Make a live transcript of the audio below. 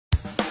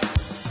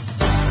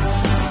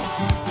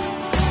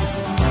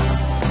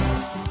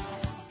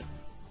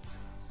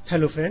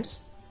Hello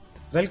friends,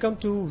 welcome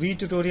to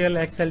vTutorial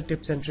Excel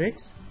tips and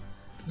tricks.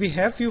 We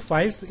have few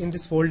files in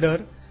this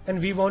folder and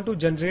we want to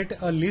generate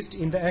a list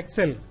in the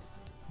Excel.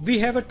 We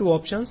have two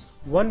options.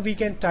 One, we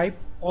can type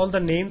all the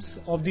names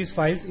of these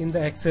files in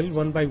the Excel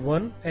one by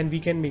one and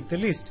we can make the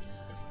list.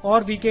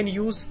 Or we can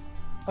use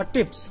a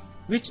tips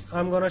which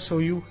I'm gonna show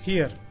you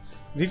here.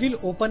 We will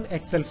open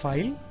Excel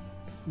file,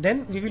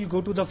 then we will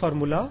go to the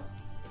formula,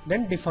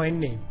 then define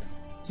name.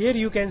 Here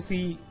you can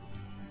see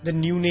the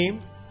new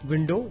name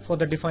window for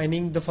the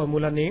defining the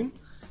formula name.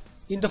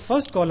 In the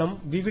first column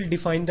we will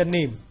define the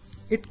name.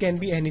 It can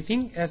be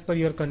anything as per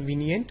your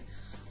convenient.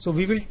 So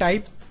we will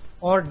type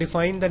or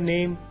define the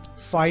name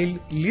file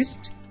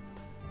list,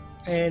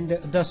 and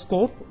the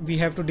scope we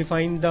have to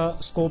define the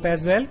scope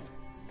as well.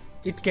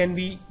 It can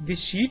be this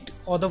sheet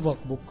or the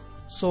workbook.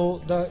 So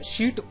the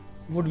sheet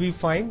would be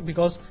fine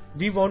because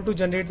we want to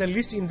generate the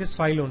list in this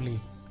file only.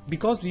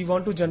 Because we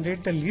want to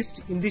generate the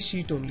list in this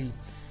sheet only,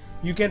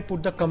 you can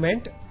put the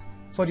comment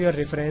for your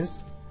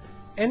reference.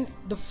 And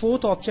the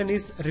fourth option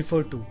is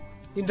refer to.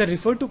 In the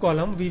refer to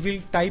column we will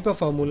type a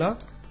formula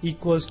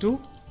equals to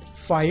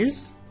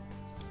files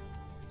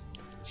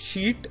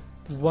sheet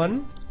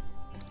 1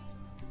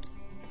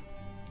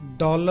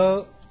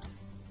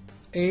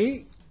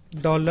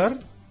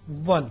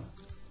 $A$1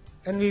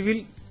 and we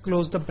will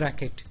close the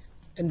bracket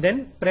and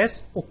then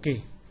press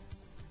OK.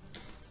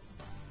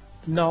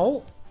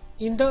 Now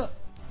in the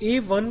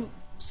A1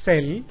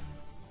 cell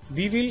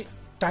we will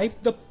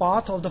type the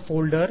path of the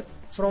folder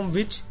from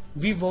which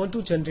we want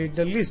to generate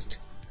the list.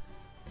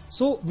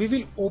 So we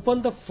will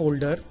open the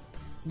folder,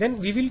 then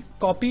we will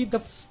copy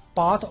the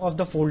path of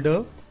the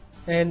folder,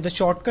 and the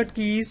shortcut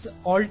key is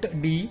Alt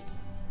D,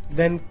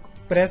 then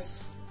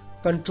press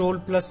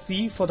Ctrl plus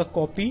C for the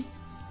copy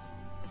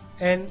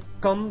and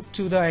come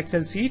to the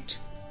Excel sheet.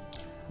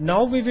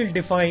 Now we will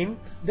define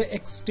the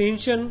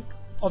extension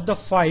of the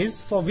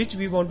files for which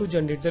we want to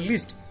generate the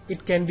list.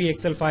 It can be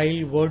Excel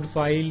file, Word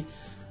file,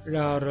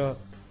 or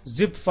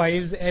zip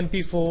files,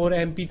 MP4,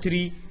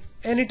 MP3,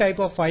 any type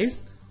of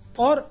files,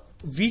 or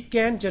we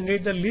can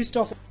generate the list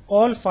of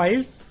all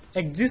files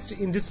exist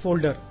in this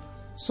folder.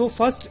 So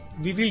first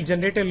we will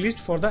generate a list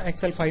for the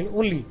Excel file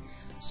only.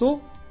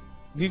 So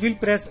we will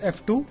press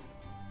F2,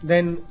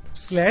 then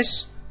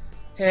slash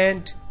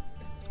and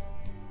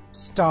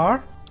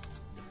star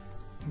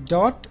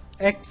dot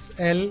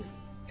XLSX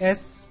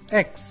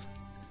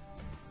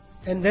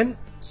and then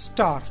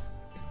star.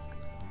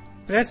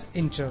 Press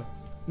enter.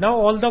 Now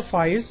all the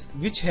files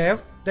which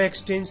have the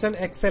extension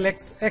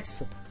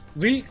XLSX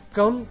will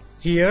come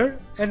here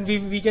and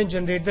we can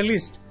generate the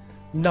list.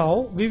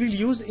 Now we will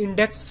use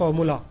index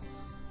formula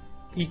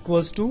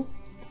equals to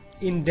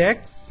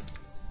index,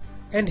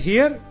 and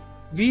here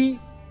we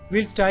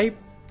will type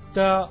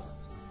the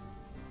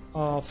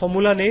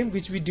formula name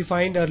which we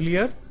defined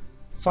earlier,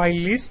 file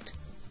list,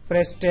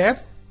 press tab,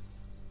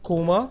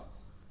 comma.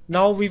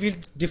 Now we will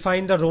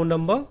define the row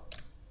number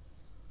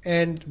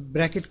and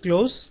bracket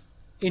close,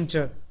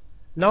 enter.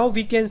 Now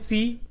we can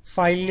see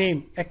file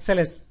name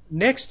XLS.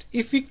 Next,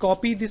 if we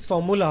copy this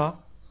formula,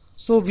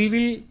 so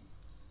we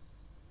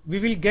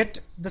will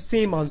get the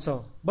same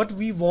answer, but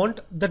we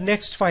want the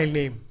next file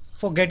name.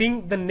 For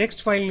getting the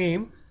next file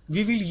name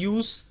we will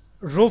use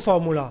row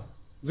formula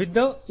with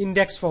the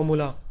index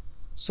formula.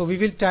 So we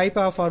will type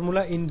our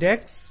formula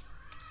index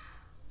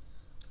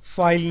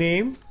file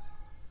name,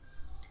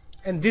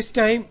 and this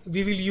time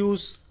we will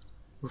use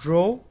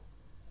row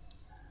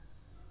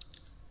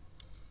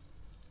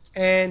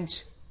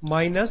and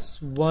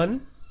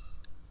 -1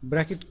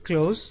 bracket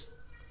close,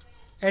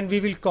 and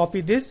we will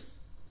copy this,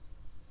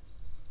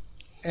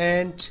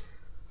 and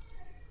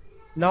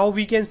now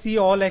we can see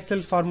all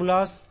Excel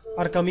formulas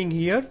are coming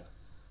here.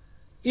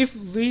 If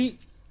we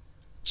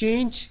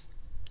change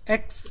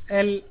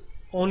XL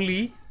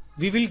only,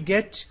 we will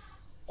get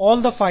all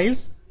the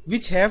files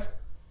which have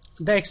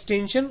the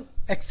extension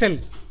XL.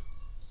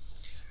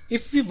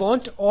 If we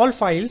want all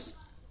files,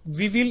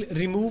 we will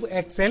remove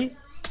XL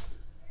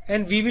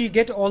and we will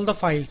get all the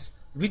files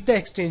with the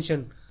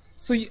extension.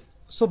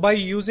 So by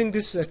using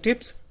these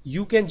tips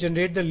you can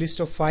generate the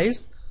list of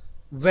files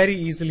very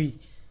easily.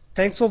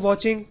 Thanks for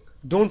watching.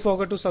 Don't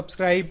forget to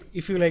subscribe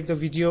if you like the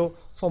video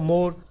for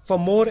more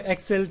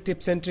Excel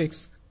tips and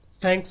tricks.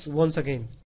 Thanks once again.